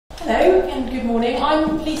Hello and good morning.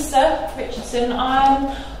 I'm Lisa Richardson. I'm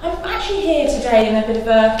actually here today in a bit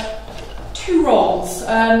of two roles. So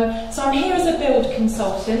I'm here as a BILD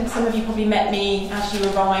consultant. Some of you probably met me as you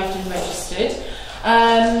arrived and registered.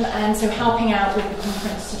 And so helping out with the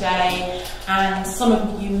conference today. And some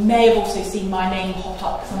of you may have also seen my name pop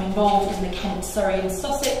up because I'm involved in the Kent, Surrey and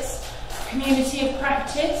Sussex community of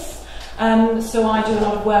practice. So I do a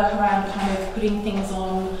lot of work around kind of putting things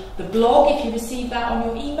on the blog if you receive that on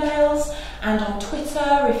your emails, and on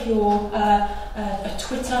Twitter if you're a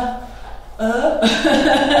Twitter.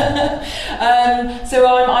 So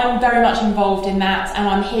I'm very much involved in that, and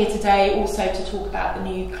I'm here today also to talk about the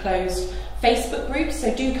new closed Facebook group.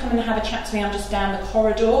 So do come and have a chat to me. I'm just down the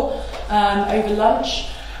corridor over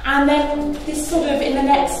lunch, and then this sort of in the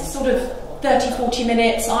next sort of 30-40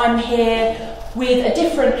 minutes I'm here with a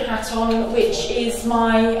different hat on, which is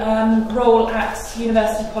my role at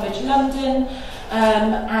University College London.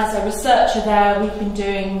 As a researcher there, we've been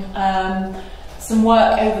doing some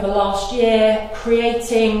work over the last year,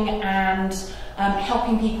 creating and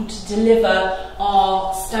helping people to deliver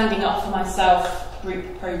our Standing Up For Myself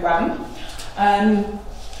group programme.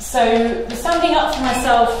 So the Standing Up For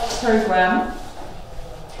Myself programme,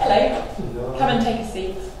 hello, come and take a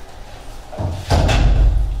seat.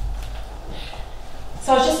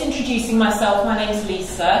 So I was just introducing myself. My name's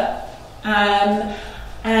Lisa,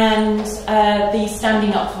 and the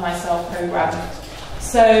Standing Up For Myself programme.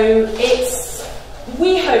 So it's,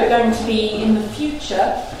 we hope, going to be in the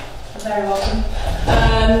future, you're very welcome,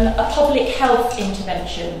 a public health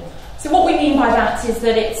intervention. So what we mean by that is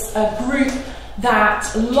that it's a group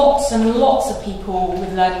that lots and lots of people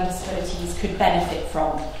with learning disabilities could benefit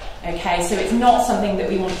from. Okay, so it's not something that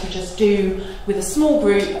we want to just do with a small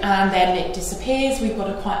group and then it disappears. We've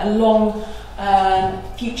got quite a long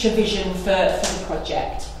future vision for the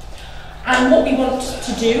project. And what we want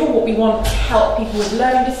to do, or what we want to help people with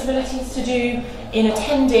learning disabilities to do in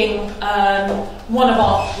attending one of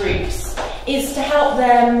our groups, is to help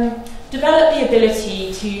them develop the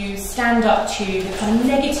ability to stand up to the kind of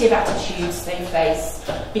negative attitudes they face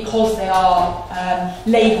because they are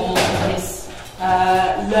labelled with this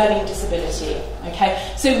learning disability.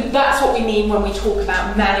 Okay, so that's what we mean when we talk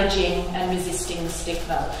about managing and resisting the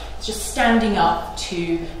stigma. It's just standing up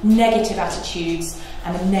to negative attitudes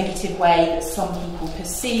and the negative way that some people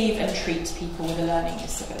perceive and treat people with a learning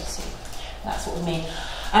disability. That's what we mean.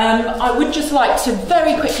 I would just like to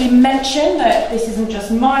very quickly mention that this isn't just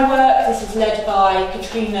my work. This is led by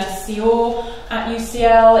Katrina Sior at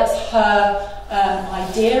UCL. It's her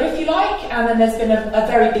idea, if you like, and then there's been a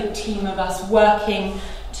very big team of us working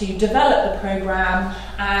to develop the programme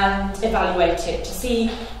and evaluate it to see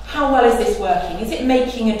how well is this working. Is it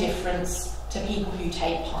making a difference to people who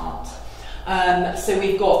take part? So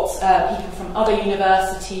we've got people from other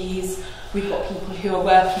universities, we've got people who are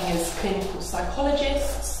working as clinical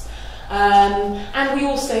psychologists, and we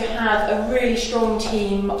also have a really strong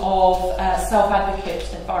team of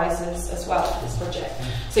self-advocate advisors as well for this project.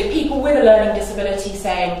 So people with a learning disability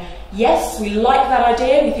saying, yes, we like that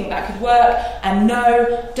idea, we think that could work, and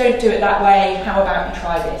no, don't do it that way, how about you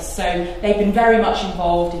try this? So they've been very much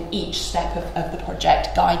involved in each step of the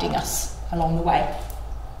project, guiding us along the way.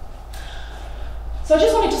 So I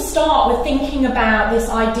just wanted to start with thinking about this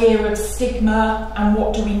idea of stigma and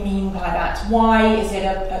what do we mean by that? Why is it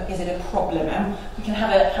a problem? And we can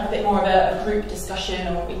have a bit more of a group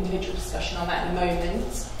discussion or individual discussion on that in a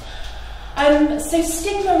moment. So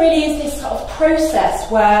stigma really is this sort of process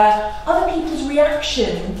where other people's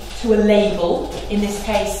reaction to a label, in this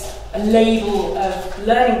case a label of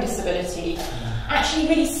learning disability, actually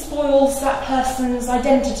really spoils that person's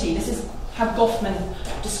identity. This is how Goffman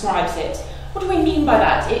describes it. What do we mean by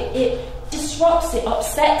that? It disrupts, it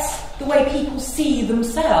upsets the way people see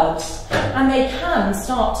themselves, and they can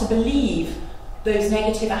start to believe those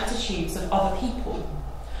negative attitudes of other people.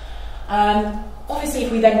 Obviously,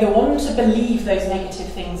 if we then go on to believe those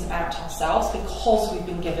negative things about ourselves because we've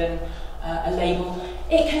been given a label,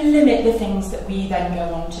 it can limit the things that we then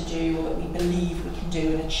go on to do or that we believe we can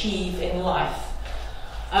do and achieve in life.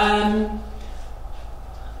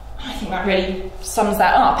 I think that really sums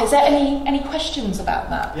that up. Is there any questions about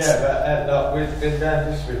that? Yeah, but like with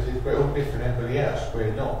learning disabilities, we're all different than everybody else.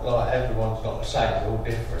 We're not like everyone's not the same. We're all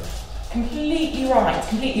different. Completely right.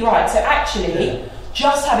 Completely right. So actually,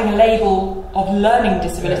 just having a label of learning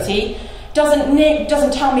disability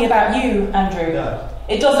doesn't tell me about you, Andrew. No.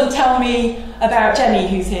 It doesn't tell me about Jenny,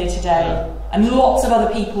 who's here today, and lots of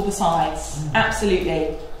other people besides.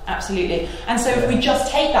 Absolutely, absolutely. And so if we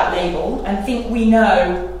just take that label and think we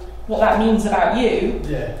know what that means about you,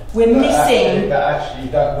 we're but missing... But actually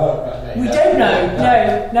you don't know about me. We don't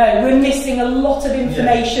know, no. We're missing a lot of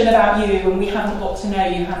information about you, and we haven't got to know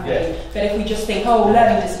you, have we? But if we just think, oh,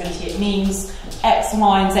 learning disability, it means X,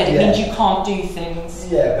 Y and Z, it means you can't do things.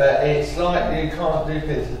 Yeah, but it's like you can't do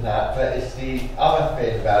this and that, but it's the other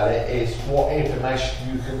thing about it is what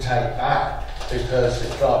information you can take back. Because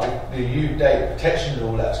it's like the new data protection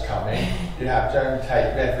law that's coming, you have to only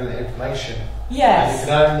take relevant information. Yes.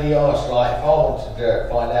 And you can only ask, like, if I want to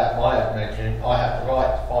find out my information, I have the right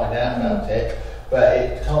to find out about it, but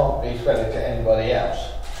it can't be spread to anybody else.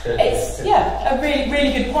 It's, a really,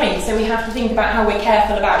 really good point. So we have to think about how we're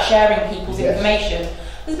careful about sharing people's information.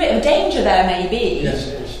 There's a bit of a danger there, maybe,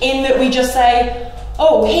 in that we just say,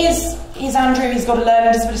 oh, here's Andrew, he's got a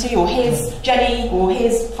learning disability, or here's Jenny, or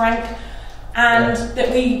here's Frank, and that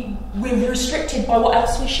we're restricted by what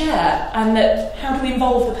else we share, and that how do we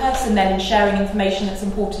involve the person then in sharing information that's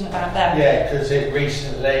important about them? Yeah, because it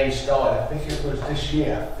recently started, I think it was this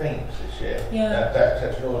year,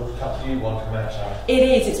 that law come to you want to come out, Sarah. It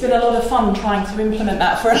is, it's been a lot of fun trying to implement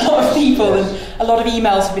that for a lot of people, and a lot of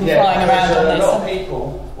emails have been flying around on this. A lot of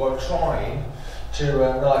people were trying to,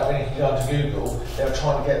 like when you go to Google, they were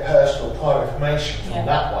trying to get personal private information from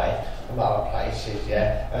that way. From other places,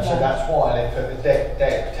 and so that's why they put the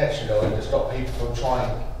data protection law in to stop people from trying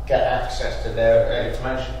to get access to their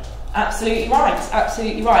information. Absolutely right,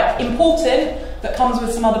 absolutely right. Important, but comes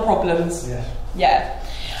with some other problems. So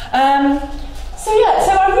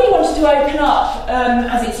I really wanted to open up,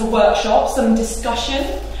 as it's a workshop, some discussion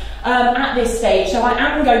at this stage. So I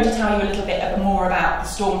am going to tell you a little bit more about the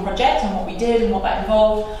STORM project and what we did and what that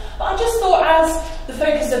involved. But I just thought, as the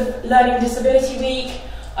focus of Learning Disability Week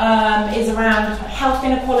is around health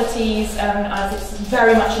inequalities, as it's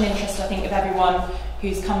very much an interest, I think, of everyone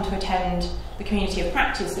who's come to attend the community of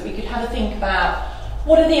practice, that we could have a think about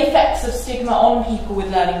what are the effects of stigma on people with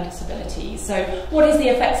learning disabilities. So what is the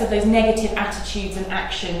effects of those negative attitudes and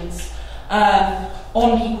actions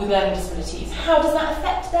on people with learning disabilities? How does that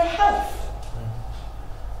affect their health?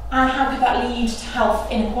 And how could that lead to health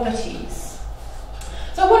inequalities?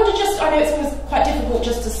 So I wonder I know it's always quite difficult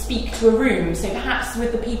just to speak to a room, so perhaps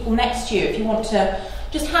with the people next to you, if you want to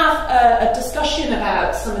just have a discussion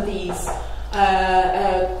about some of these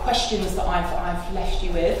questions that I've left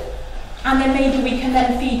you with, and then maybe we can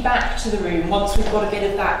then feed back to the room once we've got a bit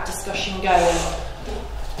of that discussion going.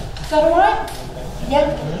 Is that all right?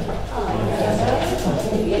 Yeah?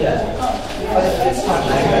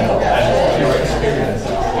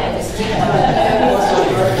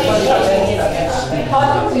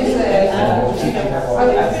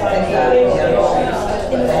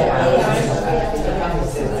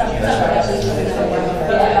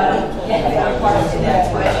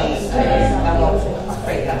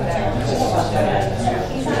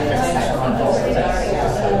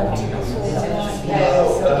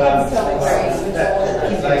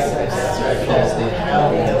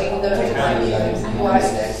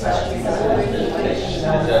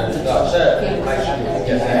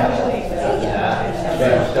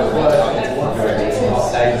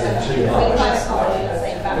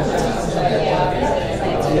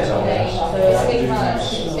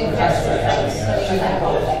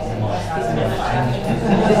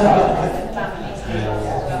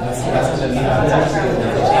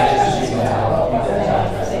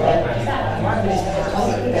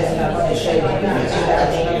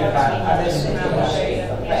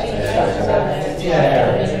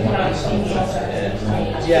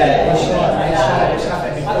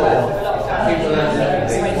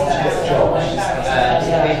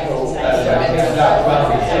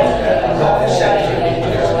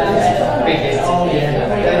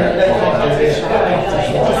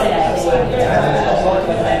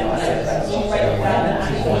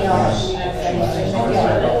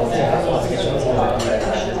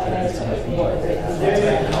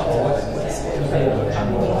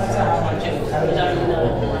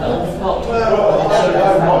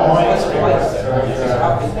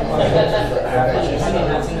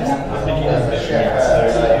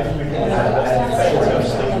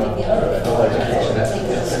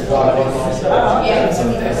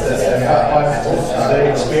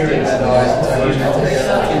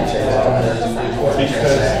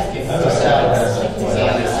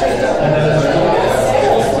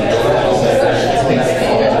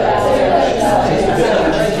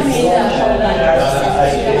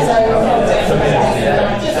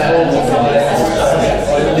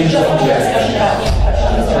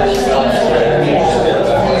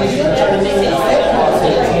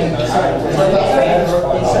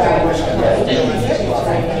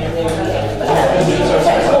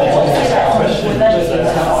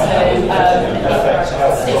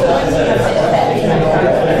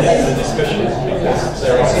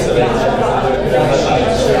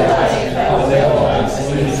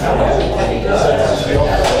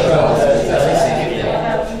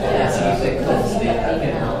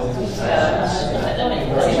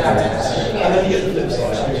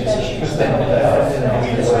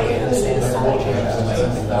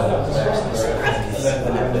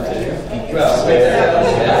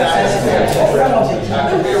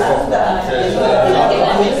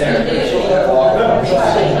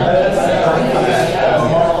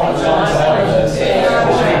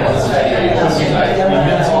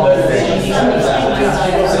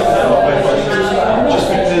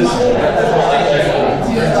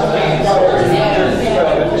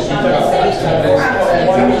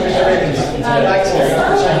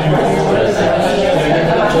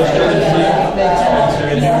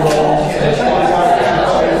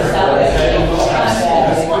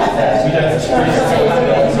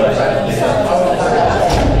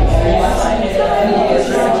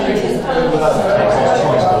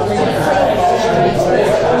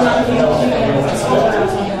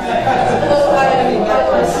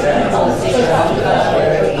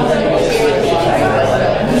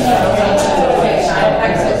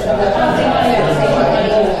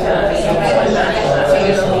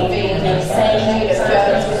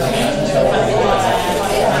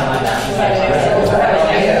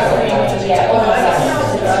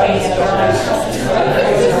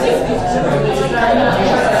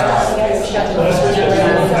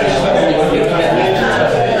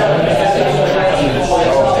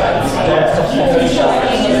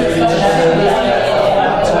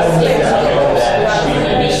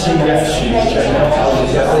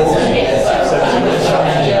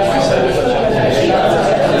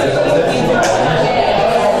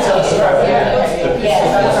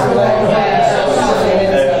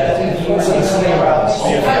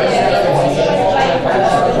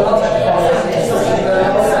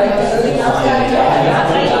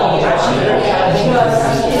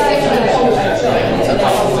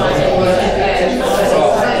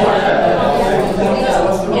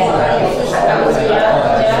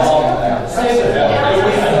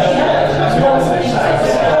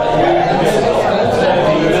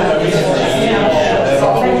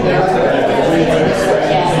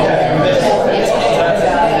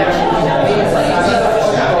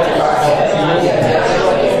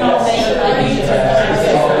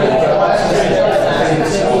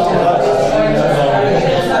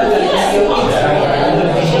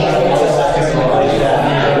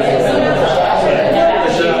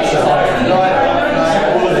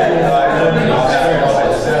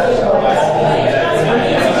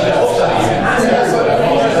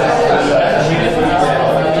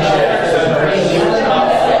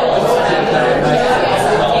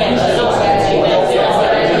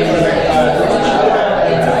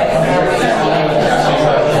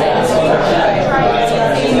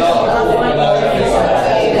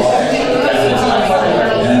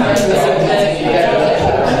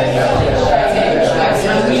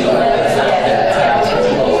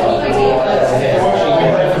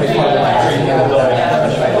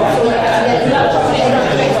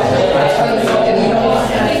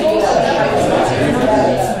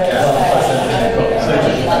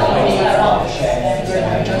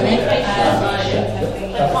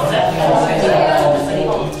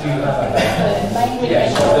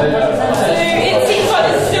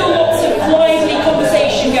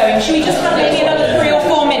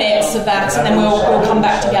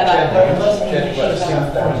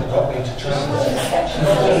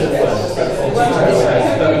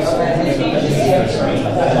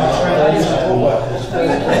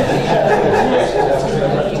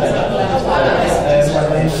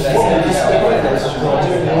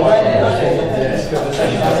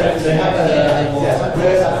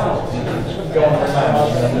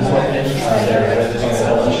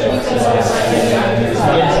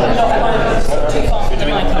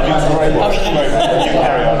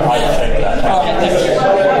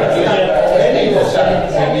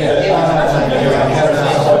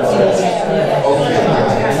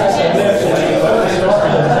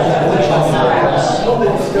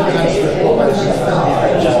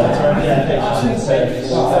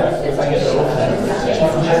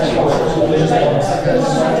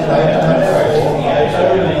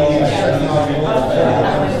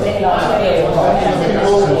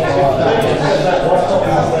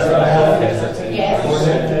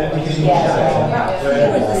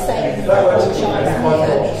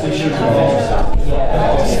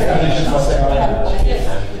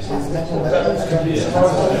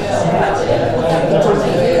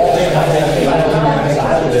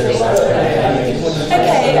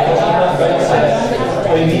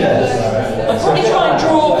 I'll probably try and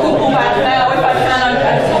draw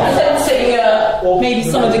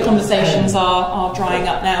drying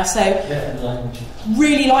up now. So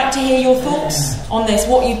really like to hear your thoughts on this,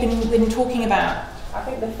 what you've been talking about. I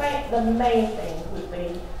think the main thing would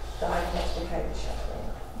be diagnostic overshadowing.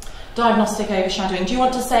 Diagnostic overshadowing. Do you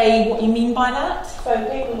want to say what you mean by that? So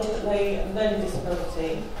people look at the learning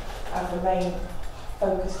disability as the main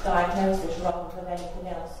focused diagnosis rather than anything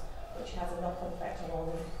else, which has a knock-on effect on all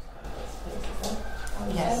the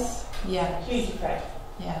disabilities. Yes. Yeah. Huge effect.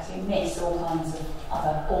 Yeah. So you miss all kinds of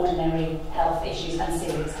other ordinary health issues and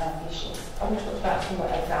serious health issues. I'm just talking about some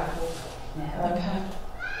examples. Yeah. Okay.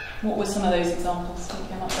 What were some of those examples that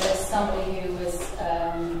came up with? There's somebody who was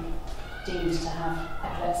deemed to have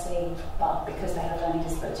epilepsy, but because they had a learning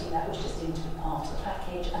disability, that was just deemed to be part of the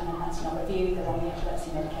package, and then that's not reviewed. They're on the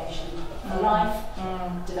epilepsy medication for life,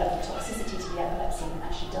 developed toxicity to the epilepsy, and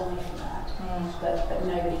actually died from that. But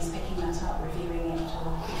nobody's picking that up, reviewing it,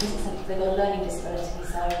 because they've got a learning disability,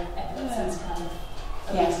 so epilepsy is kind of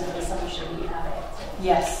a reasonable assumption you have it.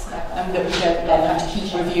 Yes, and that we don't then have to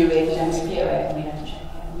keep reviewing. We don't review it, and we don't check it.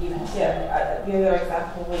 Yeah, the other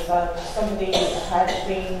example was somebody had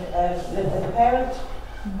been lived with a parent,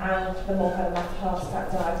 and the mum had a massive heart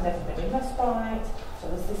attack, died, never been in respite. So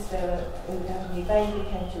the sister who had a new baby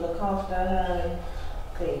came to look after her, and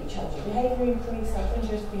the challenging behaviour increased,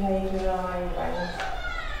 self-injurious behaviour. I rang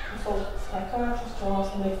the psychiatrist to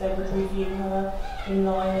ask them if they would review her in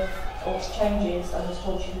line of changes, and was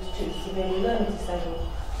told she was too severely learning disabled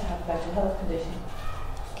to have a mental health condition.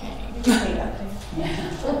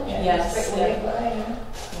 Yes.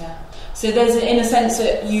 Yeah. So there's, in a sense,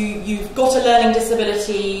 that you've got a learning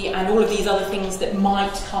disability and all of these other things that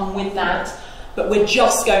might come with that, but we're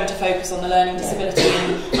just going to focus on the learning disability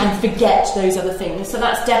and forget those other things. So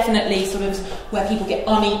that's definitely sort of where people get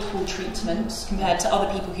unequal treatment compared to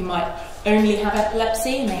other people who might only have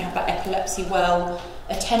epilepsy and they have that epilepsy well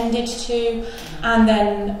attended to, and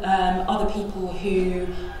then other people who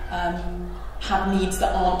have needs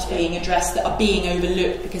that aren't being addressed, that are being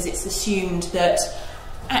overlooked because it's assumed that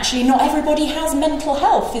actually not everybody has mental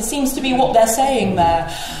health. It seems to be what they're saying there.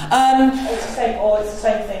 It's the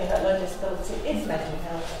same thing that learning disability is mental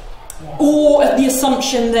health. Yeah. Or the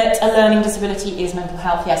assumption that a learning disability is mental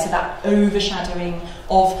health, so that overshadowing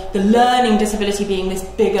of the learning disability being this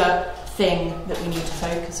bigger thing that we need to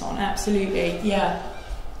focus on. Absolutely, yeah.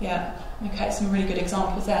 Okay, some really good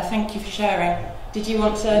examples there. Thank you for sharing. Did you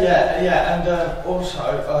want to? Yeah, and also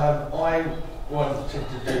I wanted to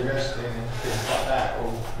do wrestling and things like that,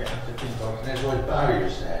 or get into kickboxing, and there's always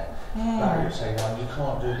barriers there. Barriers saying, you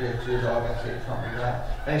can't do this, you can't do that,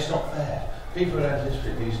 and it's not fair. People with learning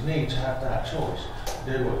disabilities need to have that choice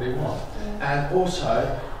to do what they want. And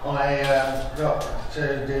also, I got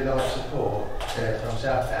to do life support from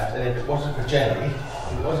South House, and if it wasn't for Jenny,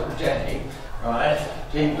 right,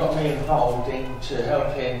 she got me involved into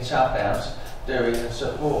helping South House doing the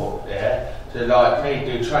support there, to like me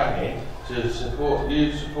do training, to support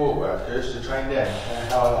youth support workers, to train them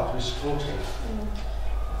how I like to be supported.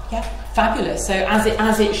 Yeah, fabulous. So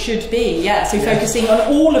as it should be, So focusing on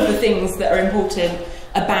all of the things that are important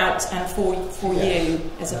about and for you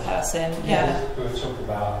as a person. Yeah. We were talking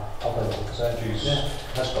about other surgeries.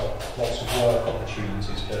 Has got lots of work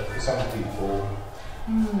opportunities, but for some people,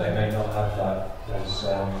 they may not have that.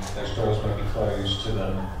 Those doors may be closed to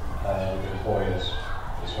them with employers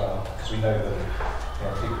as well, because we know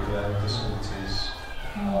that people with learning disabilities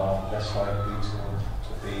are less likely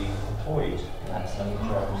to be employed in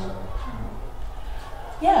jobs.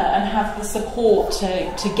 Yeah, and have the support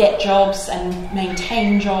to get jobs and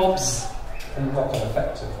maintain jobs. And the knock-on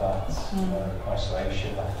effect of that,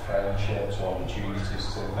 isolation, lack of friendships, or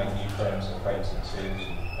opportunities to make new friends and acquaintances,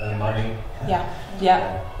 and earn money.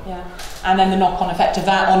 Yeah. And then the knock-on effect of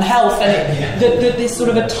that on health, and there's sort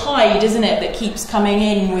of a tide, isn't it, that keeps coming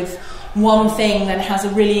in with one thing that has a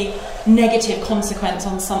really negative consequence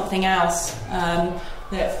on something else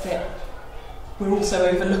that we're also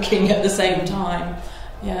overlooking at the same time.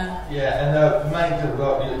 Yeah, and the main thing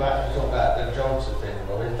about you talk about the Johnson thing,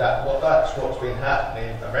 is that that's what's been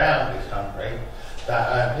happening around this country.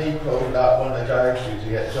 That people that want to go to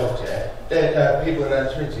get jobs here, people with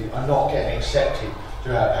disabilities are not getting accepted to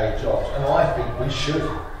have paid jobs, and I think we should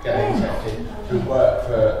get accepted to work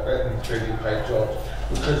for really paid jobs,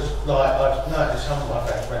 because I've noticed some of my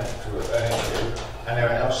friends went to an interview and they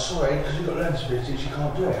went, sorry, because you've got learning disabilities, you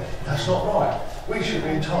can't do it. That's not right. We should be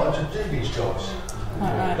entitled to do these jobs.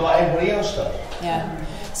 Like everybody else does. Yeah.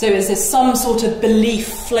 So is there some sort of belief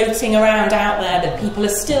floating around out there that people are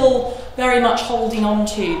still very much holding on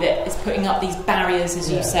to, that is putting up these barriers, as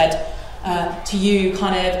you said, to you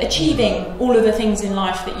kind of achieving all of the things in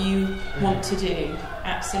life that you want to do?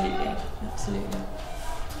 Absolutely.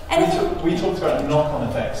 We talked about knock-on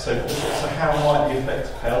effects, so how might the effect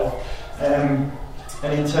of health,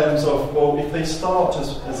 and in terms of, well, if they start,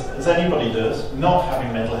 as anybody does, not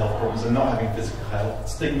having mental health problems and not having physical health,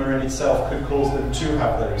 stigma in itself could cause them to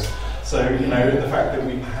have those. So, you know, the fact that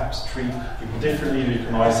we perhaps treat people differently, we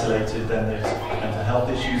become isolated, then there's mental health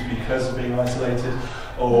issues because of being isolated,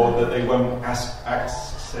 or that they won't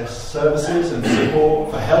access services and support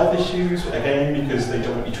for health issues, again, because they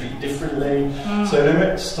don't want to be treated differently. So they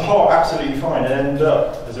might start absolutely fine and end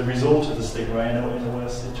up, as a result of the stigma, in a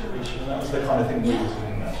worse situation. That was the kind of thing we were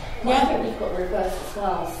doing there. Well, I think we've got the reverse as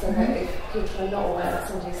well, so that if people are not aware that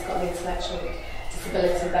somebody's got an intellectual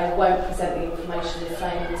disability, they won't present the information the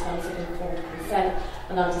same in terms of informed consent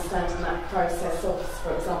and understanding that process of,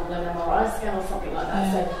 for example, an MRI scan or something like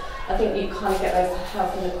that. So I think you kind of get those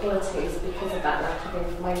health inequalities because of that lack of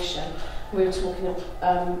information. We were talking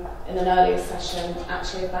in an earlier session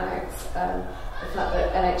actually about the fact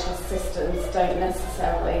that NHS systems don't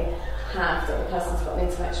necessarily have that the person's got an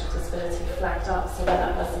intellectual disability flagged up, so when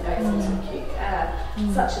that person goes into acute care,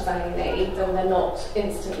 such as A&E, then they're not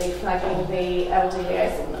instantly flagging the LD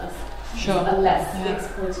liaison nurse. Sure. Unless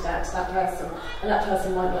it's pointed out to that person, and that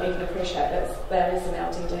person might not even appreciate that there is an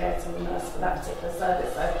LD liaison nurse for that particular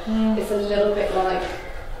service. So it's a little bit like,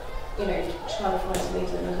 you know, trying to find a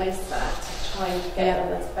needle in a haystack to try and get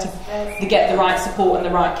them the best care. To get the right support and the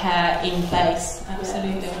right care in place.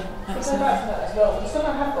 Absolutely. So go back to that as well. Some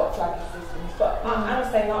have got flagging systems, but I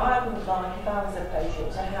would say that I wouldn't like, if I was a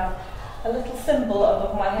patient, to have a little symbol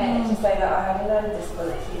above my head to say that I have a learning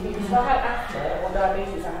disability, because if I had asthma or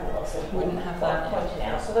diabetes, I haven't got a symbol. Wouldn't have that pointing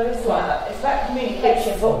out. So there is like it's that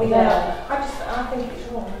communication, but I think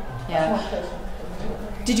it's wrong. Yeah.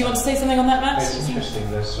 Did you want to say something on that, Matt? It's interesting,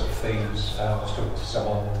 there's sort of themes. I was talking to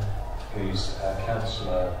someone who's a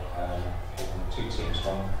counsellor in two teams,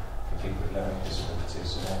 one for people with learning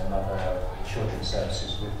disabilities and then another in children's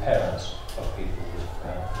services with parents of people with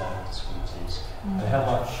learning disabilities. And how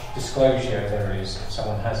much disclosure there is if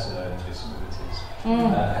someone has learning disabilities,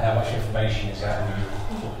 and how much information is out there.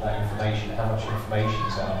 You talk about information, how much information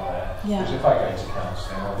is out there. Because if I go to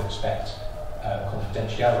counselling, I would expect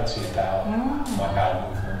confidentiality about my bowel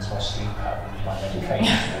movements, my sleep patterns, my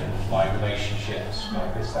medication, my relationships,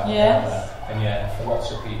 my this, that, that. And yet, for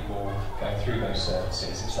lots of people going through those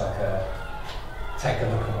services, it's like take a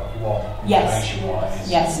look at what you want,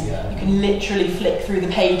 information-wise. You can literally flick through the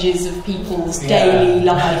pages of people's daily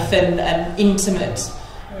life and intimate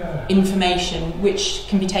information, which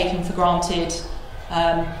can be taken for granted.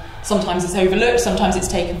 Sometimes it's overlooked, sometimes it's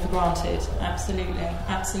taken for granted.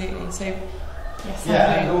 Absolutely. So, yes.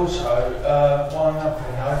 And also, one other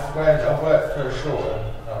thing, I've worked for a short,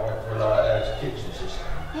 I worked for as a kitchen assistant,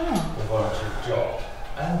 a volunteer job.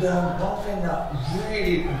 And one thing that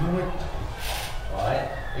really annoyed me, right,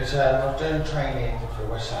 is I was doing training for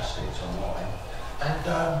West Sussex online,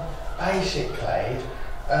 and basically,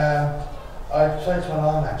 I spoke to my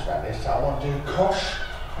line manager about this, that I want to do COSH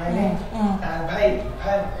training, and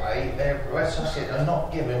apparently West Sussex are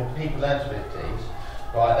not giving people with disabilities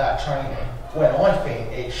that training, when I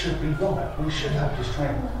think it should be right. We should have this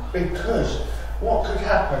training, because what could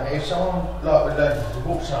happen if someone with learning disabilities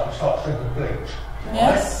walks up and starts drinking bleach?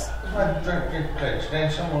 Yes. Right? Drink bleach,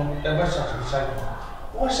 then West Sussex would say,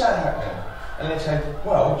 why's that happening? And they say,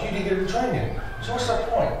 well, you didn't get the training. So what's the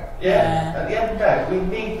point? At the end of the day, we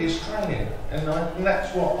need this training, and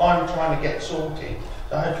that's what I'm trying to get sorted.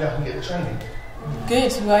 So hopefully I can get the training.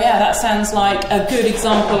 Good. Well, that sounds like a good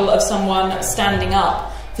example of someone standing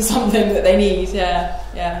up for something that they need.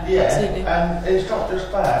 Absolutely. And it's not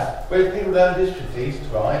just that. When people learn disabilities,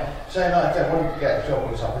 right, say like they want to get a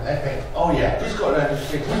job or something, they think, oh yeah, he's got to learn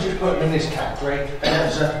disabilities, we just put him in this category, and he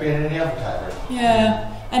doesn't have to be in any other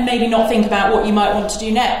category. And maybe not think about what you might want to do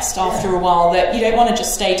next after a while, that you don't want to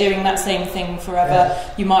just stay doing that same thing forever.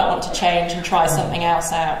 You might want to change and try something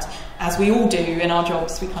else out. As we all do in our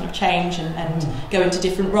jobs, we kind of change and go into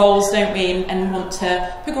different roles, don't we, and want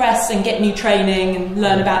to progress and get new training and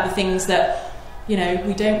learn about the things that, we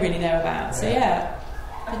don't really know about. So,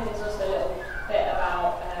 I think there's also a little bit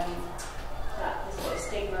about that there's a bit of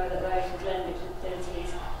stigma that those with learning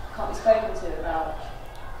disabilities can't be spoken to about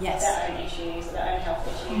their own issues, their own health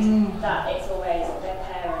issues, that it's always their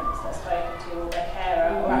parents that are spoken to, or their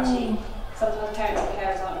carer, or actually sometimes parents and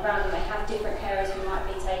carers aren't around and they have different carers who might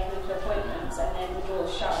be taking them to appointments, and then the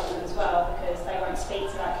door's shut on them as well because they won't speak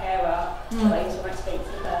to that carer, but they also won't speak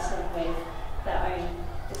to the person with their own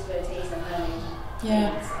disabilities and learning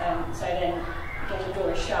needs. So then again the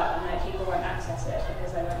door is shut and that people won't access it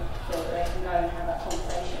because they won't feel that they can go and have that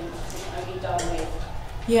conversation. It's only done with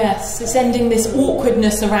Yes, it's ending this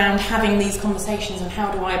awkwardness around having these conversations and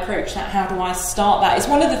how do I approach that, how do I start that. It's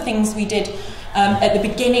one of the things we did at the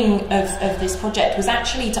beginning of this project was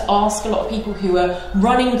actually to ask a lot of people who are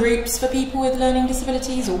running groups for people with learning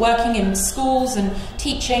disabilities or working in schools and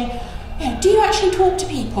teaching, do you actually talk to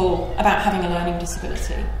people about having a learning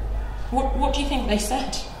disability? What do you think they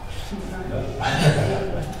said?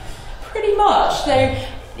 Pretty much. So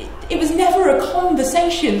it was never a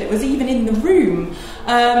conversation that was even in the room.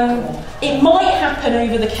 It might happen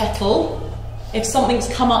over the kettle if something's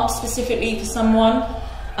come up specifically for someone.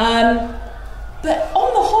 But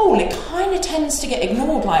on the whole, it kind of tends to get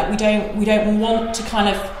ignored. Like we don't want to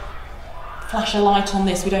kind of flash a light on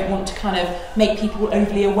this. We don't want to kind of make people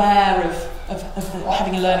overly aware of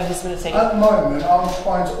having a learning disability. At the moment, I'm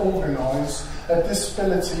trying to organise a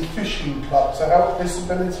disability fishing club to help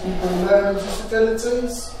disability people with learning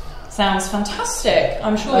disabilities. Sounds fantastic.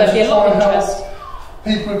 I'm sure there'd be a lot of interest.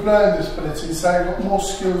 People with learning disabilities, so they've got more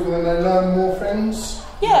skills when they learn more things.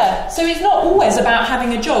 Yeah, so it's not always about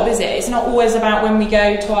having a job, is it? It's not always about when we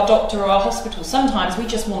go to our doctor or our hospital. Sometimes we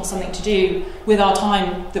just want something to do with our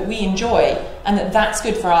time that we enjoy and that's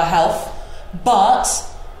good for our health. But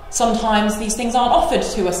sometimes these things aren't offered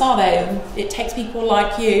to us, are they? It takes people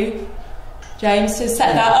like you, James, to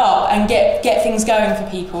set that up and get things going for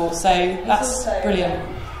people. So that's brilliant.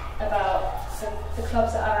 About the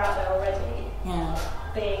clubs that are out there already,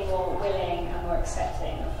 being more willing and more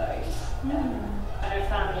accepting of those. I know a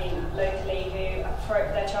family locally who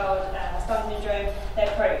approached their child has Down syndrome. They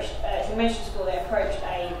approached, it's a mainstream school, they approached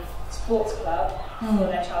a sports club for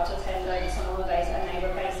their child to attend over summer holidays, and they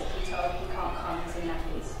were basically told he can't come, he's in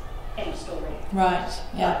nappies. End of story. Right,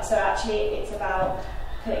 yeah. So actually it's about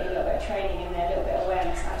putting a little bit of training in there, a little bit of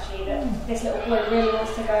awareness actually that this little boy really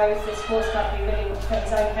wants to go to this sports club, he really wants to for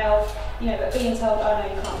his own health, but being told, oh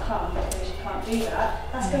no, you can't come because you can't do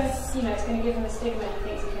that, that's going to, it's going to give him a stigma. He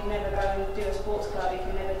thinks he can never go and do a sports club, he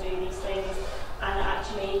can never do these things, and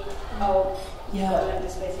actually, you've got a learning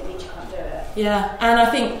disability, you can't do it. Yeah, and I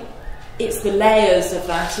think it's the layers of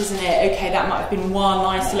that, isn't it? Okay, that might have been one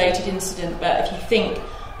isolated incident, but if you think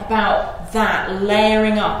about that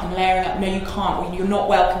layering up, no you can't, you're not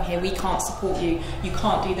welcome here, we can't support you, you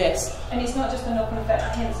can't do this. And it's not just a knock-on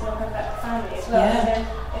effect for him, it's a knock-on effect for family as well. And then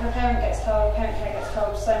if a parent gets told, parent care gets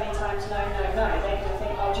told so many times no, they're going to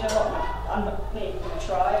think, oh, do you know what, I'm not even going to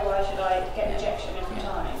try, why should I get an injection every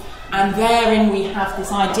time? And therein we have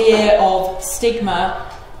this idea of stigma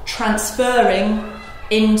transferring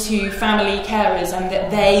into family carers, and that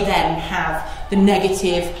they then have the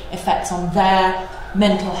negative effects on their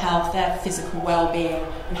mental health, their physical well-being,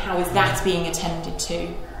 and how is that being attended to.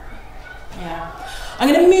 Yeah. I'm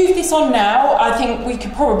going to move this on now. I think we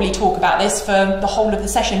could probably talk about this for the whole of the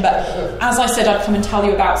session, but as I said I'd come and tell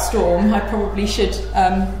you about Storm, I probably should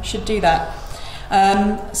do that.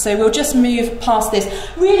 So we'll just move past this.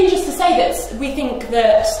 Really just to say that we think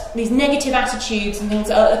that these negative attitudes and things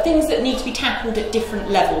are things that need to be tackled at different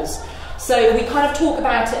levels. So we kind of talk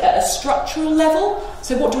about it at a structural level.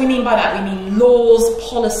 So what do we mean by that? We mean laws,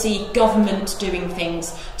 policy, government doing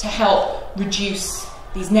things to help reduce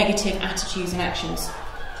these negative attitudes and actions.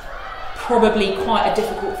 Probably quite a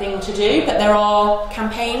difficult thing to do, but there are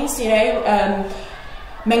campaigns,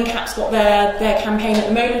 MenCap's got their campaign at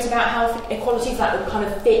the moment about health equalities that would kind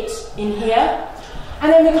of fit in here.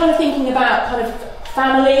 And then we're kind of thinking about kind of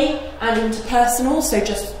family and interpersonal, so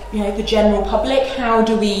just the general public. How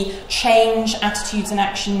do we change attitudes and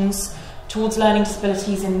actions towards learning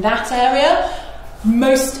disabilities in that area?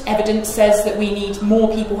 Most evidence says that we need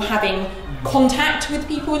more people having contact with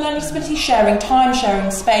people with learning disabilities, sharing time,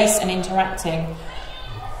 sharing space and interacting.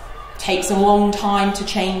 Takes a long time to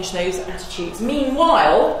change those attitudes.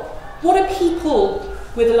 Meanwhile, what are people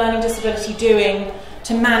with a learning disability doing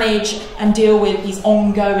to manage and deal with these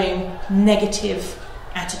ongoing negative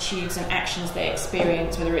attitudes and actions they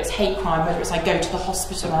experience, whether it's hate crime, whether it's I go to the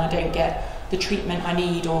hospital and I don't get the treatment I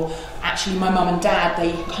need, or actually my mum and dad,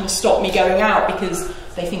 they kind of stop me going out because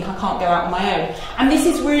they think I can't go out on my own. And this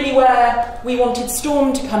is really where we wanted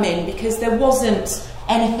Storm to come in, because there wasn't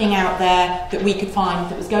anything out there that we could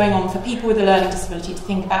find that was going on for people with a learning disability to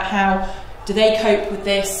think about how do they cope with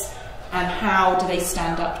this and how do they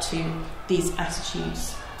stand up to these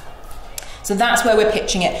attitudes. So that's where we're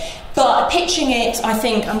pitching it. But pitching it, I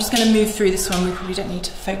think, I'm just going to move through this one, we probably don't need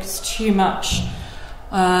to focus too much.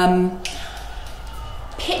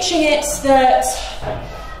 Pitching it that,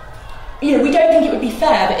 we don't think it would be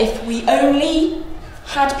fair, but if we only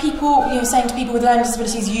had people, saying to people with learning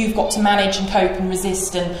disabilities, you've got to manage and cope and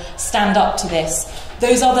resist and stand up to this.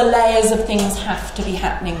 Those other layers of things have to be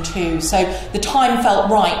happening too. So the time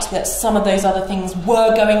felt right that some of those other things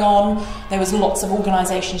were going on. There was lots of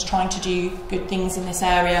organisations trying to do good things in this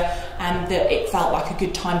area, and that it felt like a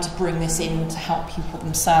good time to bring this in to help people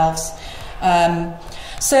themselves.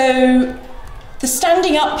 So the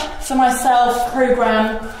Standing Up for Myself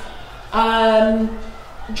programme,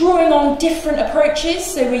 drawing on different approaches.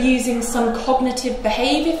 So we're using some cognitive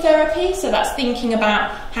behaviour therapy, so that's thinking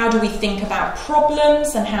about how do we think about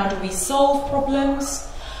problems and how do we solve problems.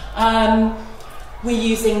 We're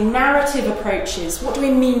using narrative approaches. What do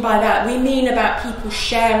we mean by that? We mean about people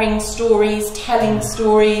sharing stories, telling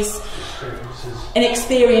stories and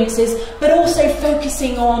experiences, but also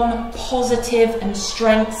focusing on positive and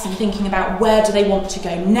strengths and thinking about where do they want to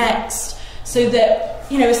go next, so that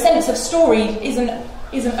a sense of story isn't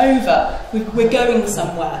over. We're going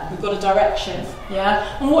somewhere. We've got a direction.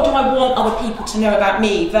 Yeah. And what do I want other people to know about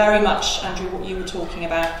me? Very much, Andrew, what you were talking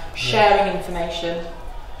about, sharing information.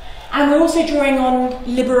 And we're also drawing on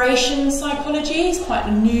liberation psychology. It's quite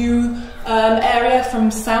a new area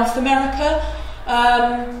from South America.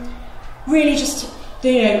 Really just,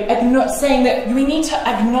 saying that we need to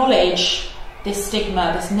acknowledge this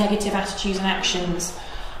stigma, this negative attitudes and actions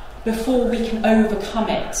before we can overcome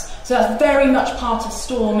it. So that's very much part of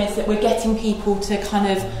STORM, is that we're getting people to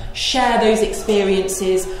kind of share those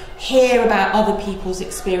experiences, hear about other people's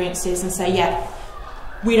experiences and say, yeah,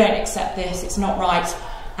 we don't accept this, it's not right.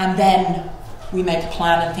 And then we make a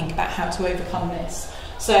plan and think about how to overcome this.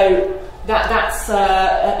 So that's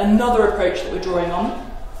another approach that we're drawing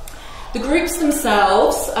on. The groups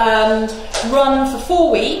themselves run for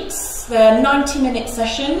 4 weeks. They're 90-minute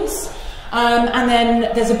sessions. And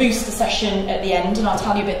then there's a booster session at the end, and I'll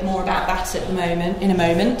tell you a bit more about that in a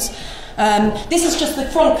moment. This is just the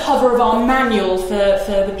front cover of our manual for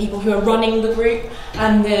the people who are running the group,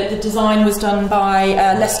 and the design was done by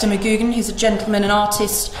Lester McGugan, who's a gentleman and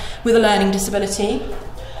artist with a learning disability.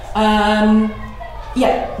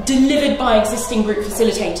 Delivered by existing group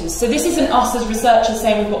facilitators. So this isn't us as researchers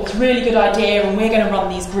saying we've got this really good idea and we're going to run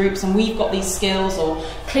these groups and we've got these skills, or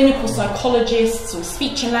clinical psychologists or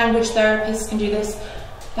speech and language therapists can do this.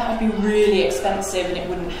 That would be really expensive and it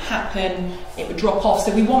wouldn't happen, it would drop off.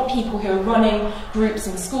 So we want people who are running groups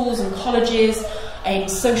in schools and colleges, in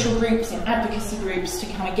social groups, in advocacy groups, to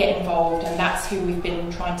kind of get involved, and that's who we've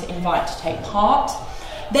been trying to invite to take part.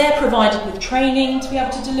 They're provided with training to be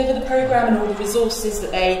able to deliver the programme and all the resources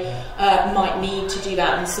that they might need to do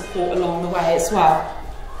that, and support along the way as well.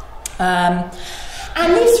 And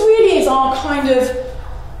this really is our kind of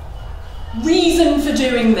reason for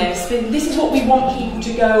doing this. This is what we want people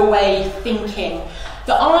to go away thinking.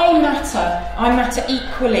 That I matter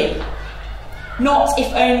equally. Not if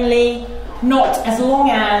only, not as long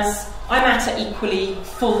as, I matter equally,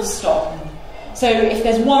 full stop. So if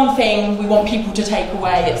there's one thing we want people to take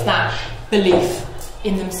away, it's that belief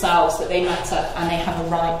in themselves that they matter and they have a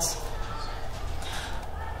right.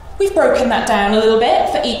 We've broken that down a little bit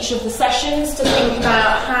for each of the sessions to think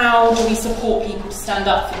about how do we support people to stand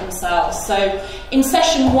up for themselves. So in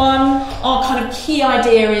session 1, our kind of key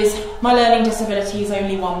idea is my learning disability is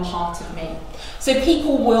only one part of me. So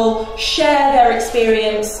people will share their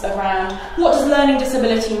experience around what does learning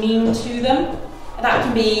disability mean to them. That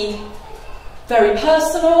can be very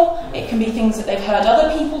personal, it can be things that they've heard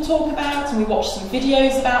other people talk about, and we watch some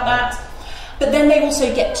videos about that. But then they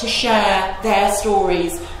also get to share their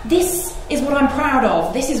stories. This is what I'm proud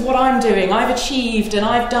of, this is what I'm doing, I've achieved and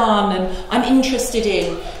I've done and I'm interested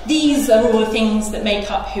in. These are all the things that make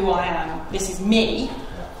up who I am. This is me.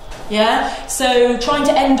 Yeah? So trying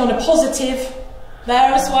to end on a positive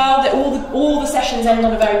there as well, that all the sessions end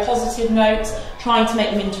on a very positive note, trying to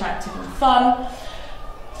make them interactive and fun.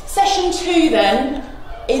 Session 2 then,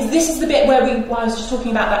 this is the bit where I was just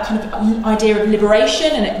talking about that kind of idea of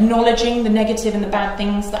liberation and acknowledging the negative and the bad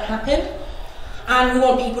things that happen. And we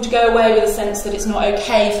want people to go away with a sense that it's not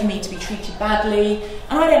okay for me to be treated badly,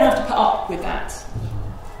 and I don't have to put up with that.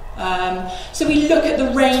 So we look at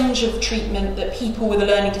the range of treatment that people with a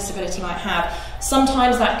learning disability might have.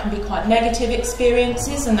 Sometimes that can be quite negative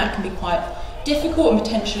experiences, and that can be quite difficult and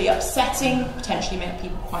potentially upsetting, potentially make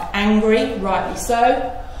people quite angry, rightly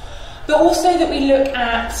so. But also that we look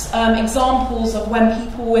at examples of when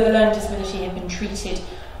people with a learning disability have been treated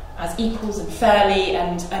as equals and fairly,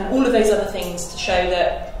 and all of those other things to show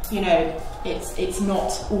that, it's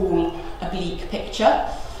not all a bleak picture.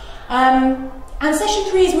 And session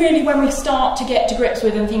 3 is really when we start to get to grips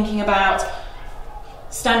with and thinking about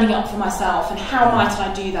standing up for myself, and how might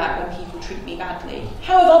I do that when people treat me badly?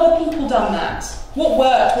 How have other people done that? What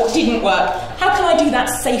worked, what didn't work? How can I do that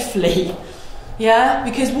safely? Yeah,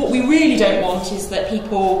 because what we really don't want is that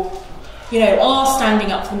people, you know, are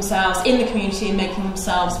standing up for themselves in the community and making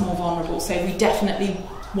themselves more vulnerable. So we definitely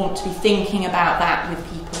want to be thinking about that with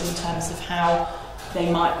people in terms of how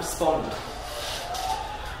they might respond.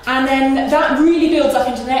 And then that really builds up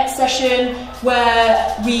into the next session,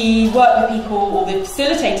 where we work with people, or the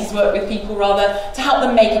facilitators work with people rather, to help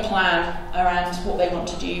them make a plan around what they want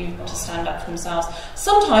to do to stand up for themselves.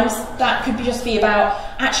 Sometimes that could just be about,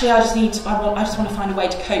 actually I just want to find a way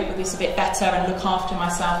to cope with this a bit better and look after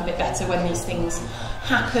myself a bit better when these things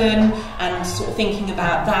happen, and sort of thinking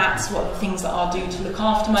about that, what are the things that I'll do to look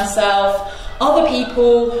after myself. Other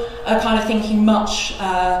people are kind of thinking much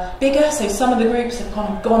bigger, so some of the groups have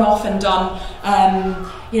kind of gone off and done,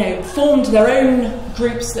 formed their own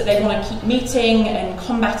groups that they want to keep meeting and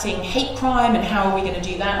combating hate crime, and how are we going to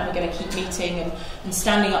do that? And we're going to keep meeting and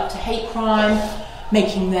standing up to hate crime,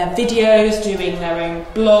 making their videos, doing their own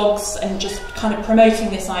blogs, and just kind of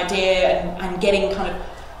promoting this idea and getting kind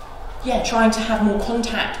of, trying to have more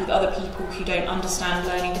contact with other people who don't understand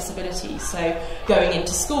learning disabilities. So going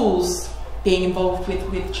into schools, being involved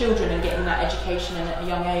with children and getting that education at a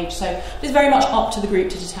young age. So it's very much up to the group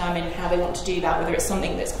to determine how they want to do that, whether it's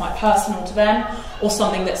something that's quite personal to them or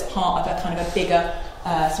something that's part of a kind of a bigger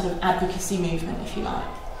sort of advocacy movement, if you like.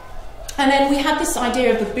 And then we had this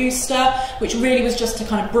idea of the booster, which really was just to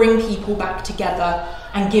kind of bring people back together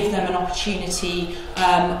and give them an opportunity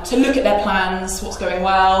to look at their plans, what's going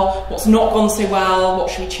well, what's not gone so well, what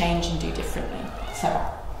should we change and do differently. So,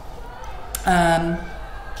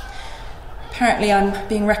 apparently I'm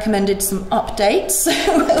being recommended some updates,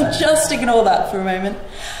 we'll just ignore that for a moment.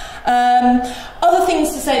 Other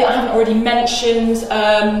things to say that I haven't already mentioned,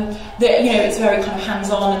 that it's very kind of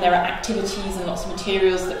hands-on, and there are activities and lots of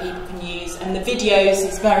materials that people can use, and the videos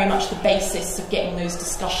is very much the basis of getting those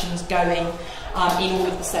discussions going in all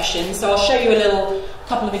of the sessions. So I'll show you a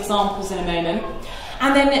couple of examples in a moment.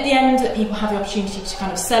 And then at the end, that people have the opportunity to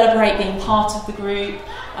kind of celebrate being part of the group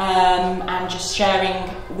and just sharing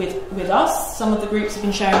with us. Some of the groups have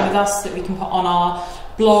been sharing with us that we can put on our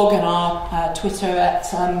blog and our Twitter at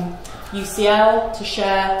UCL to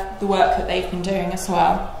share the work that they've been doing as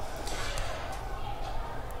well.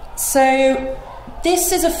 So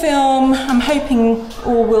this is a film I'm hoping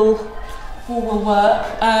all will work.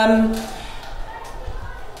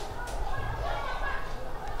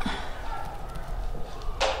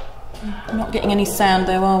 We're not getting any sound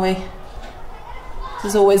though, are we?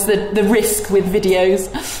 There's always the risk with videos.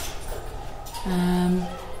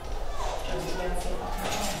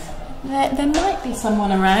 There might be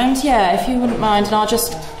someone around, if you wouldn't mind, and I'll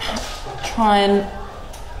just try and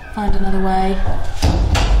find another way.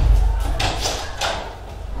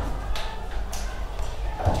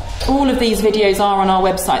 All of these videos are on our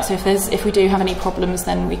website, so if we do have any problems,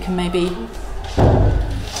 then we can maybe...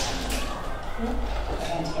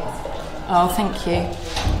 Oh, thank you.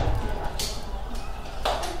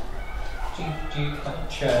 Do you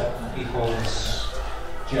capture people's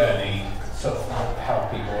journey, sort of how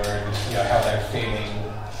people are, how they're feeling,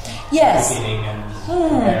 yes, beginning and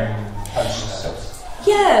preparing posts?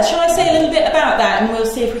 Yeah, shall I say a little bit about that, and we'll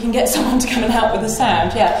see if we can get someone to come and help with the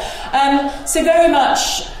sound. So very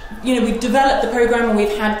much, we've developed the programme, and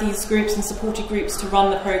we've had these groups and supported groups to run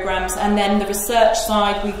the programmes, and then the research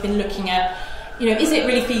side, we've been looking at, is it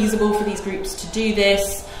really feasible for these groups to do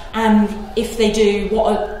this? And if they do,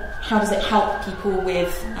 how does it help people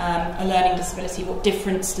with a learning disability? What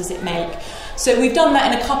difference does it make? So we've done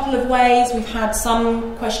that in a couple of ways. We've had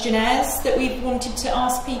some questionnaires that we've wanted to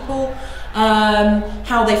ask people,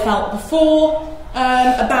 how they felt before,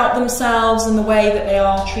 about themselves and the way that they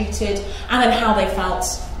are treated, and then how they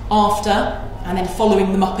felt after, and then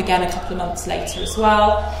following them up again a couple of months later as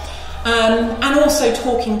well. And also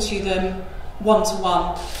talking to them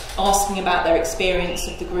one-to-one, asking about their experience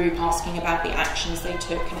of the group, asking about the actions they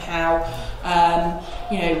took and how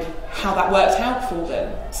that worked out for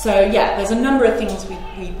them. So there's a number of things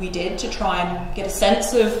we did to try and get a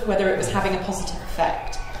sense of whether it was having a positive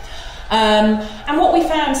effect. And what we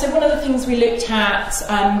found, so one of the things we looked at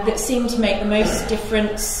that seemed to make the most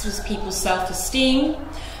difference was people's self-esteem.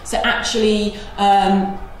 So actually,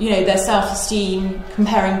 their self-esteem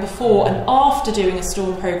comparing before and after doing a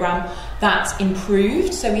STORM programme, that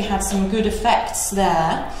improved. So we had some good effects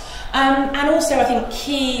there. And also I think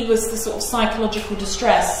key was the sort of psychological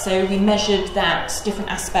distress. So we measured that,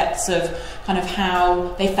 different aspects of kind of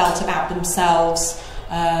how they felt about themselves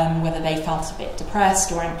whether they felt a bit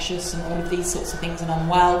depressed or anxious and all of these sorts of things and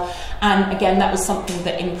unwell. And again, that was something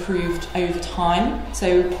that improved over time.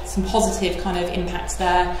 So some positive kind of impacts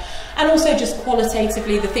there. And also just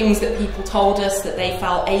qualitatively, the things that people told us that they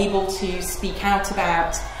felt able to speak out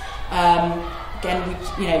about, again,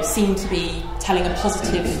 we seemed to be telling a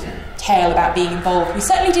positive tale about being involved. We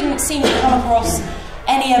certainly didn't seem to come across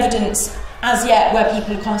any evidence as yet where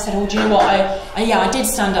people have kind of said, oh, do you know what, I did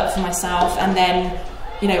stand up for myself, and then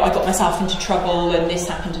I got myself into trouble and this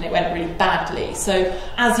happened and it went really badly. So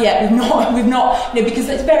as yet we've not because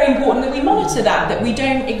it's very important that we monitor that we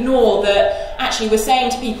don't ignore that actually we're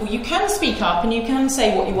saying to people, you can speak up and you can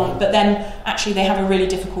say what you want, but then actually they have a really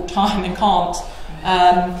difficult time and can't,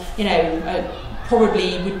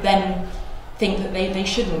 probably would then think that they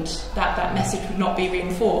shouldn't, that message would not be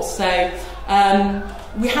reinforced. So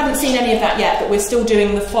we haven't seen any of that yet, but we're still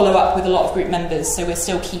doing the follow-up with a lot of group members, so we're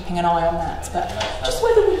still keeping an eye on that. But just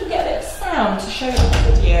whether we can get a bit of sound to show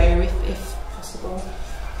the video, if possible.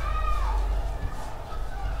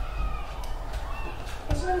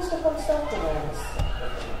 Is there any stuff on self-awareness?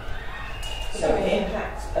 So the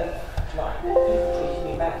impact of people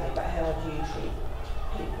treating me badly, but how do you treat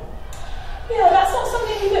people? Yeah, that's not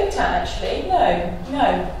something we looked at actually. No.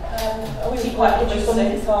 Are we quite interested in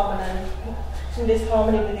this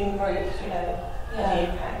harmony within groups? Any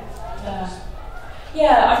impact?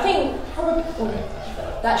 Yeah, I think probably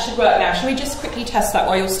that should work now. Shall we just quickly test that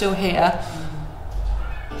while you're still here?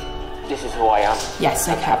 This is who I am. Yes,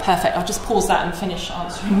 okay, perfect. I'll just pause that and finish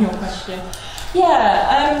answering your question.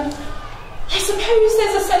 Yeah, I suppose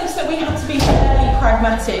there's a sense that we have to be fairly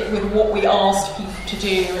pragmatic with what we asked people to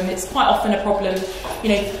do, and it's quite often a problem,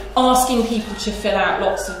 asking people to fill out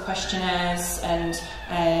lots of questionnaires and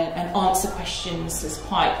answer questions is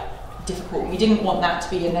quite difficult. We didn't want that to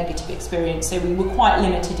be a negative experience, so we were quite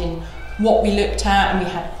limited in what we looked at, and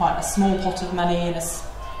we had quite a small pot of money and a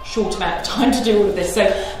short amount of time to do all of this. So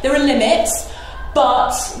there are limits,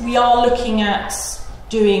 but we are looking at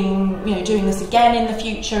doing this again in the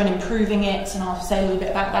future and improving it, and I'll say a little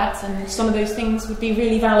bit about that. And some of those things would be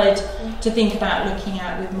really valid to think about looking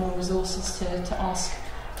at with more resources to ask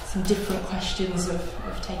some different questions of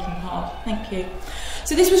taking part. Thank you.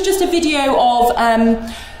 So this was just a video of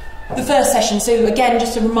the first session. So again,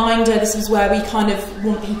 just a reminder, this is where we kind of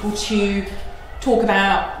want people to talk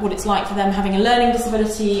about what it's like for them having a learning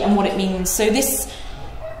disability and what it means. So this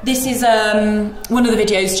is one of the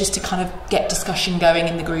videos just to kind of get discussion going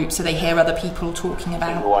in the group, so they hear other people talking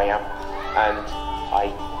about who I am, and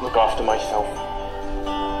I look after myself.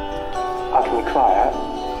 I can cry out,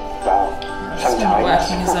 well, sometimes. It's not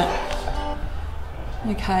working, is it?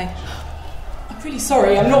 Okay. I'm really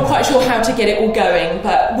sorry, I'm not quite sure how to get it all going,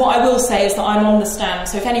 but what I will say is that I'm on the stand,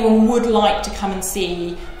 so if anyone would like to come and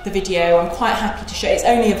see the video, I'm quite happy to show. It's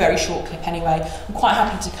only a very short clip anyway. I'm quite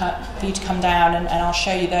happy for you to come down and I'll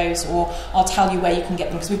show you those, or I'll tell you where you can get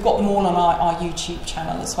them, because we've got them all on our YouTube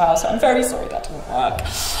channel as well, so I'm very sorry that didn't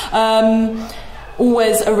work.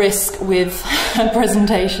 Always a risk with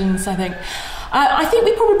presentations, I think. I think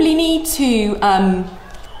we probably need to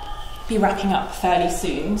be wrapping up fairly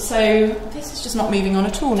soon, so this is just not moving on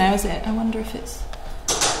at all now, is it? I wonder if it's...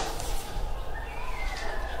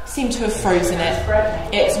 Seem to have frozen it.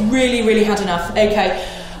 It's really had enough. Okay.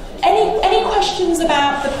 Any questions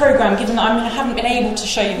about the programme, given that I haven't been able to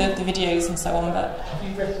show you the videos and so on? But have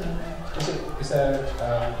you written?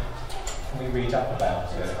 Can we read up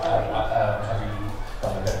about it? Have you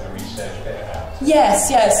done a bit of research about it? Yes.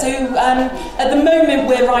 Yeah. So at the moment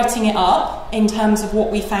we're writing it up in terms of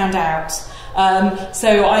what we found out.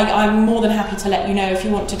 So I'm more than happy to let you know. If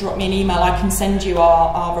you want to drop me an email, I can send you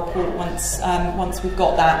our report once we've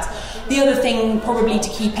got that. The other thing probably to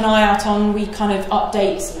keep an eye out on, we kind of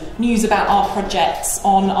update news about our projects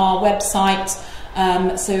on our website.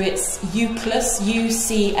 So it's UCLUS,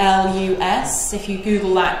 UCLUS. If you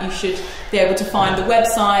Google that, you should be able to find the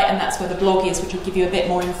website, and that's where the blog is, which will give you a bit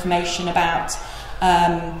more information about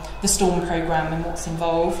the STORM programme and what's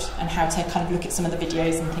involved, and how to kind of look at some of the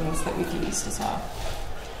videos and things that we've used as well.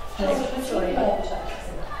 I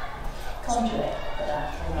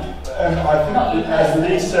think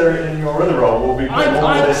Lisa in your other role will be putting all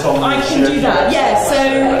of this on. I can do that, yeah. So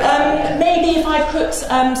maybe if I put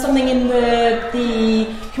something in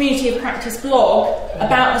the Community of Practice blog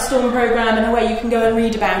about the STORM programme and a way you can go and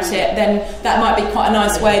read about it, then that might be quite a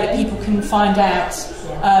nice way that people can find out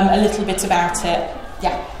a little bit about it.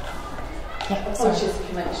 Yeah. Apologies if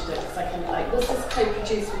you mentioned it, because I can was this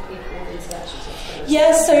co-produced with people with intellectual disabilities?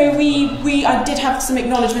 Yeah, so I did have some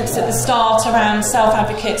acknowledgements at the start around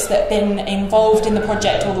self-advocates that have been involved in the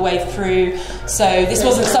project all the way through. So this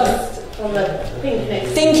wasn't something... from the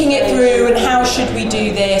thinking it through, and how should we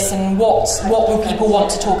do this, and what will people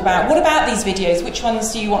want to talk about? What about these videos? Which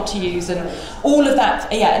ones do you want to use? And all of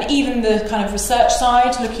that, yeah, and even the kind of research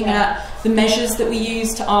side, looking at the measures that we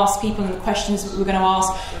use to ask people and the questions that we're going to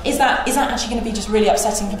ask. Is that actually going to be just really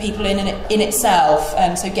upsetting for people in itself?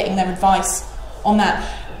 And so getting their advice on that.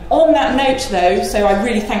 On that note, though, so I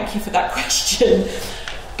really thank you for that question.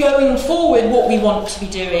 Going forward, what we want to be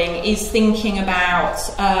doing is thinking about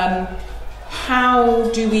how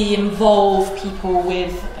do we involve people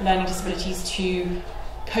with learning disabilities to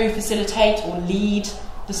co-facilitate or lead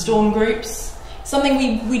the STORM groups.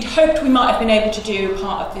 Something we'd hoped we might have been able to do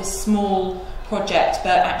part of this small project,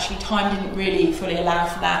 but actually time didn't really fully allow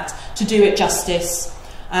for that to do it justice.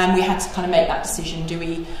 And we had to kind of make that decision. Do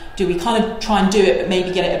we kind of try and do it but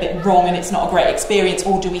maybe get it a bit wrong and it's not a great experience,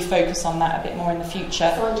 or do we focus on that a bit more in the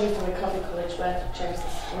future? So I'm doing from Recovery College where James is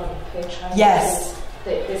one of the peer trainers. Yes.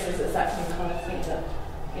 This is exactly the kind of thing that,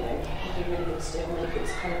 you know, would be really good to do and really good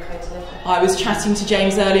to kind of co-deliver. I was chatting to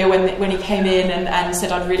James earlier when he came in and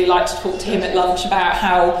said I'd really like to talk to him at lunch about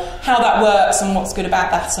how that works and what's good about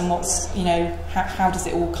that, and what's, you know, how does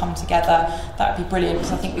it all come together. That would be brilliant,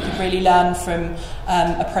 because I think we could really learn from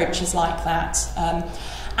approaches like that.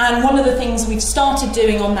 And one of the things we've started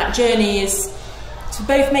doing on that journey is to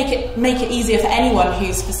both make it easier for anyone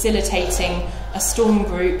who's facilitating a STORM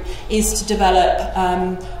group, is to develop,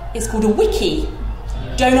 it's called a wiki.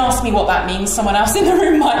 Don't ask me what that means, someone else in the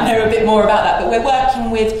room might know a bit more about that, but we're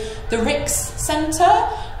working with the RICS Centre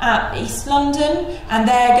at East London, and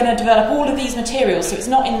they're going to develop all of these materials, so it's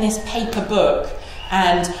not in this paper book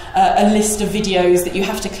and a list of videos that you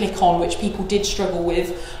have to click on, which people did struggle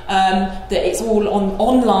with, that it's all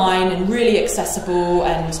online and really accessible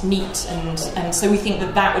and neat, and so we think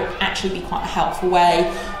that would actually be quite a helpful way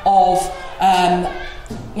of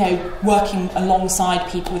you know, working alongside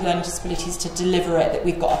people with learning disabilities to deliver it, that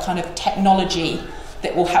we've got a kind of technology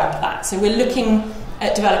that will help that. So we're looking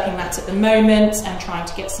at developing that at the moment and trying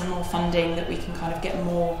to get some more funding that we can kind of get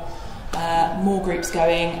more groups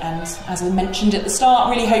going. And as I mentioned at the start,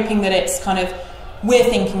 really hoping that it's kind of, we're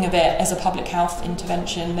thinking of it as a public health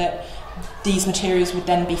intervention, that these materials would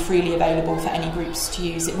then be freely available for any groups to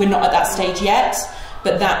use. We're not at that stage yet,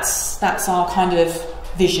 but that's our kind of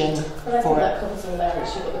vision for it. For that covers all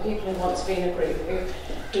areas. You've got the people who want to be in a group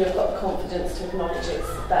who have got the confidence to acknowledge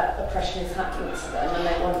that oppression is happening to them, and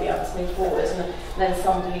they want to be able to move forward. And then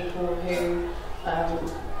some people who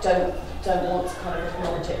don't want to kind of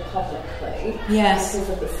acknowledge it publicly, yes, because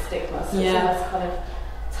of the stigma. So it's almost kind of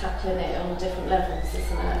tackling it on different levels,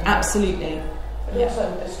 isn't it? Absolutely. But also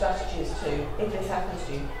the strategies too. If this happens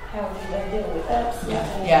to you, how do you then deal with that?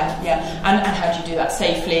 Yeah. And how do you do that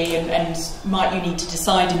safely? And might you need to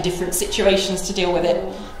decide in different situations to deal with it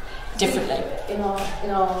differently? In our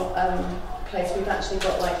place, we've actually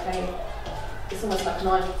got it's almost like an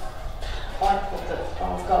iPod that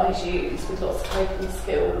our guys use with lots of coping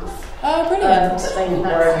skills. Oh, brilliant! That they can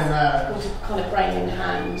access, kind of brain in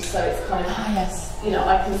hand. So it's kind of yes. You know,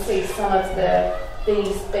 I can see some of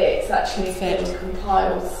these bits actually being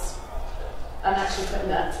compiled and actually putting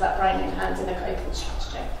that to that brain in hand in a coping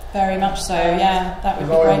strategy. Very much so. Yeah, that would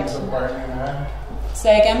be great. I use a brain in hand.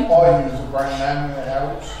 Say again? I use a brain in hand, and it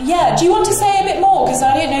helps. Yeah, do you want to say a bit more? Because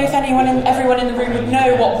I don't know if everyone in the room would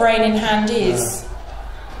know what brain in hand is.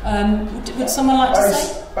 Would someone like to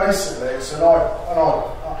say? Basically, it's an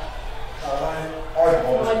iPod,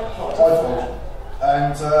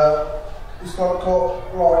 and it's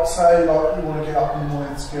got say you want to get up in the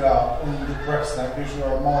morning to get up, and you press that, gives you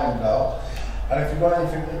a reminder. And if you've got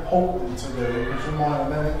anything important to do, it gives you a reminder.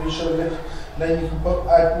 And then it gives you a list. Then you can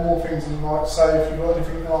add more things in, like say if you've got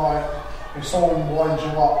anything like if someone winds you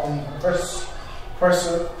up, then you can press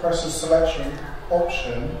a selection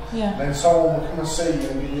option. Yeah. Then someone will come and see you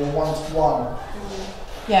and give you a one-to-one.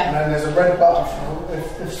 Yeah. And then there's a red button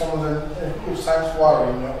for if someone's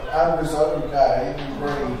worrying you, and is okay, you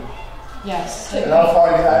breathe. Yes. And I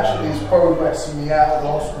find it actually is progressing me out of the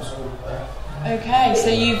hospital. Okay,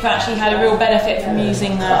 so you've actually had a real benefit from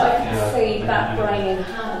using that. I can see that brain in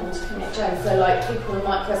hand, can it, James? So people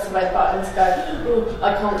might press the red button to go, oh,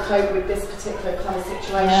 I can't cope with this particular kind of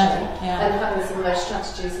situation. Yeah. And having some of those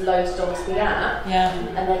strategies loaded onto the app,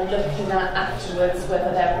 and then looking at afterwards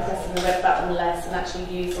whether they're pressing the red button less and actually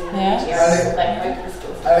using the videos for their coping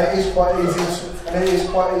skills. And it is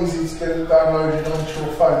quite easy to get it downloaded onto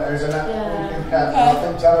your phone. There's an app that you can. I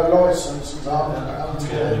think to have a license is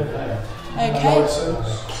Okay.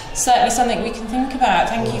 Certainly something we can think about.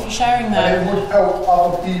 Thank you for sharing that. And it would help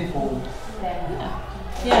other people.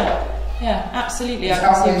 Yeah, absolutely. It's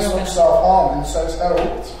happening, self-harming, so it's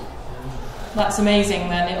helped. That's amazing.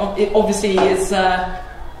 Then it obviously is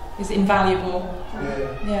invaluable.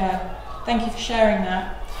 Yeah. Thank you for sharing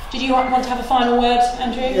that. Did you want to have a final word,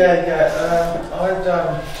 Andrew? I've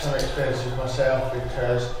done some experiences myself,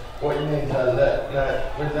 because what you need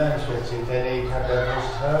with learning disabilities, they need to have their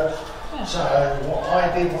voices heard. Yeah. So what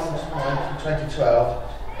I did one time in 2012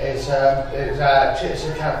 is it was a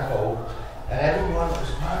Richardson camp call, and everyone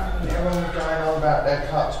was going on about their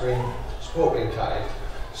cuts being sport being cutted.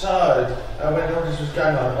 So when all this was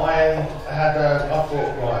going on, I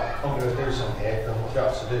thought, right, I'm going to do something here, because I've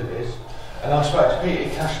got to do this. And I spoke to Peter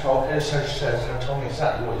Cashpole, head of social services, and told me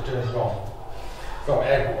exactly what he was doing wrong. From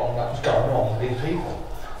everyone that was going on with these people.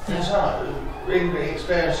 Yeah. And so, really the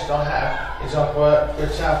experiences I have is I've worked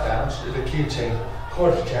with South Downs with a QT,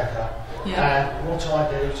 quality checker. Yeah. And what I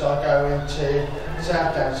do is I go into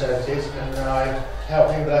South Downs services and I help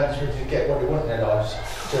people to get what they want in their lives.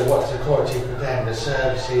 So what's the quality for them, the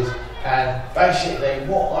services, and basically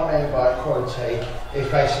what I mean by quality is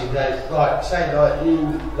basically that, like, say like you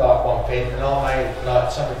like one thing and I may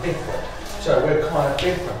like something different. So we're kind of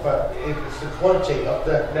different, but it's the quality of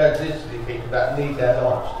the disability people that need their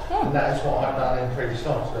lives. And that is what I've done in previous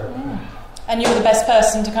lives. And you're the best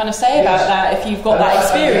person to kind of say about that if you've got that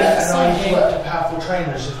experience. And I used to work with powerful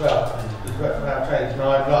trainers as well. And I'm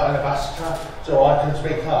like an ambassador, so I can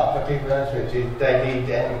speak up for people who don't speak to. They need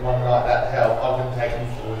anyone like that to help. I can take them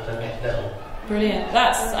forward to the next level. Brilliant.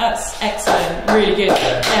 That's excellent. Really good.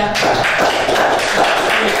 Yeah.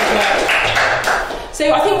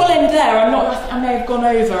 So I think we'll end there. I may have gone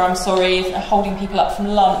over. I'm sorry, holding people up from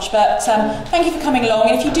lunch. But thank you for coming along.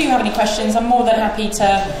 And if you do have any questions, I'm more than happy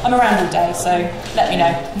to. I'm around all day, so let me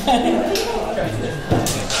know.